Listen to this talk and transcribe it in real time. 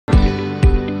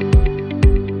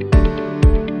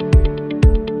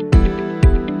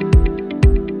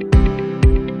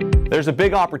There's a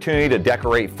big opportunity to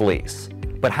decorate fleece,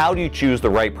 but how do you choose the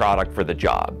right product for the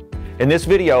job? In this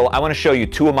video, I want to show you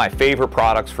two of my favorite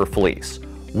products for fleece.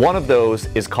 One of those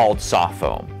is called soft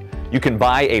foam. You can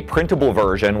buy a printable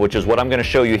version, which is what I'm going to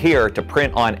show you here, to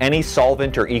print on any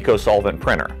solvent or eco-solvent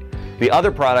printer. The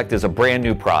other product is a brand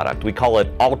new product. We call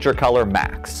it UltraColor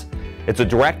MAX. It's a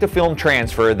direct-to-film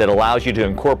transfer that allows you to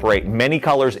incorporate many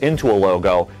colors into a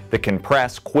logo that can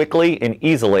press quickly and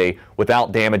easily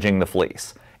without damaging the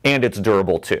fleece. And it's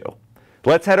durable too.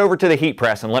 Let's head over to the heat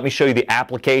press and let me show you the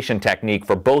application technique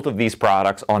for both of these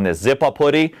products on this zip-up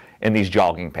hoodie and these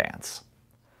jogging pants.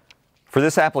 For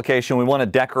this application, we want to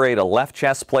decorate a left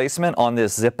chest placement on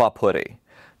this zip-up hoodie.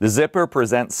 The zipper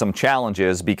presents some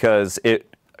challenges because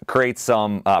it creates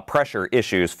some pressure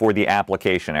issues for the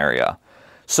application area.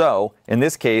 So, in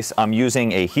this case, I'm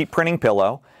using a heat printing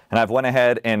pillow, and I've went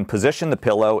ahead and positioned the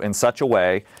pillow in such a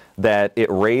way that it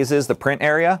raises the print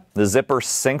area, the zipper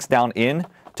sinks down in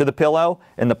to the pillow,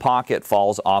 and the pocket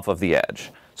falls off of the edge.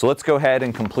 So let's go ahead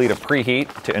and complete a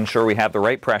preheat to ensure we have the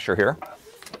right pressure here.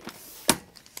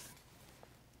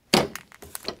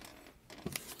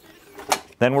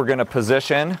 Then we're going to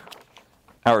position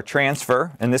our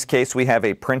transfer. In this case, we have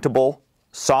a printable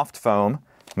soft foam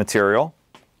material.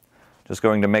 Just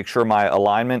going to make sure my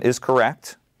alignment is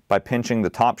correct by pinching the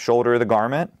top shoulder of the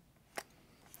garment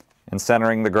and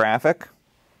centering the graphic.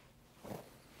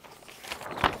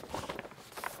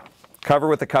 Cover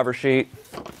with the cover sheet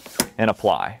and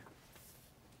apply.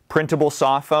 Printable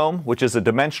soft foam, which is a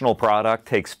dimensional product,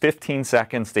 takes 15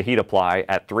 seconds to heat apply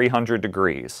at 300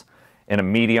 degrees in a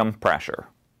medium pressure.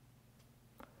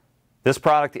 This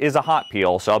product is a hot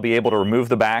peel, so I'll be able to remove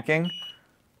the backing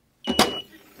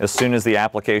as soon as the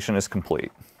application is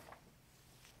complete.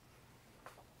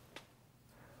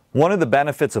 One of the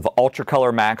benefits of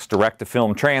UltraColor MAX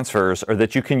direct-to-film transfers are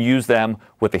that you can use them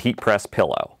with a heat press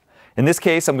pillow. In this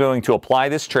case, I'm going to apply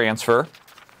this transfer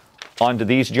onto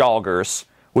these joggers,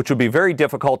 which would be very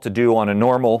difficult to do on a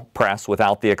normal press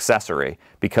without the accessory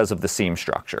because of the seam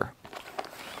structure.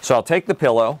 So I'll take the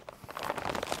pillow,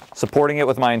 supporting it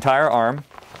with my entire arm.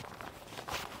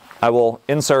 I will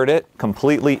insert it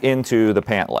completely into the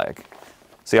pant leg.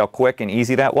 See how quick and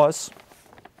easy that was?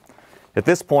 At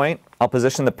this point, I'll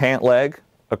position the pant leg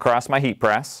across my heat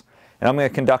press, and I'm going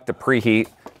to conduct a preheat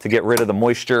to get rid of the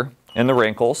moisture and the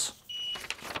wrinkles.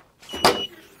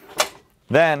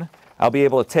 Then I'll be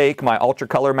able to take my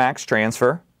UltraColor MAX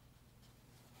transfer,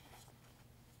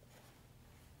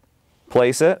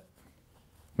 place it,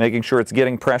 making sure it's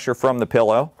getting pressure from the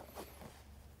pillow,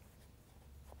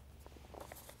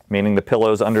 meaning the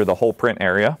pillow's under the whole print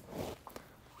area,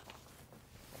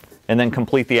 and then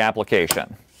complete the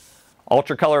application.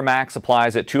 UltraColor MAX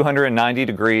applies at 290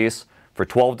 degrees for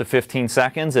 12 to 15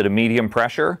 seconds at a medium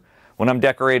pressure. When I'm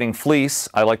decorating fleece,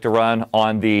 I like to run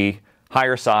on the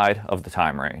higher side of the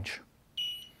time range.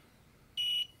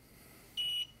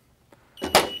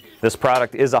 This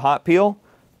product is a hot peel,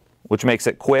 which makes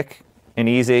it quick and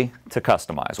easy to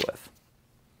customize with.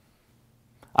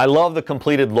 I love the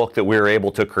completed look that we were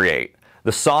able to create.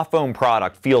 The soft foam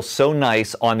product feels so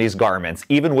nice on these garments,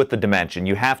 even with the dimension.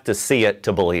 You have to see it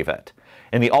to believe it.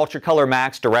 And the UltraColor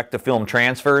MAX direct-to-film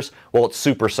transfers, well, it's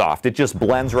super soft. It just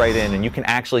blends right in, and you can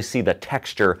actually see the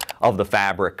texture of the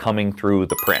fabric coming through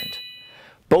the print.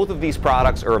 Both of these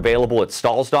products are available at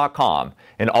Stahls.com,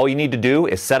 and all you need to do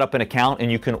is set up an account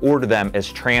and you can order them as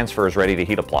transfers ready to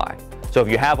heat apply. So if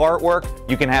you have artwork,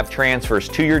 you can have transfers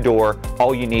to your door.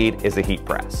 All you need is a heat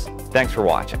press. Thanks for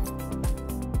watching.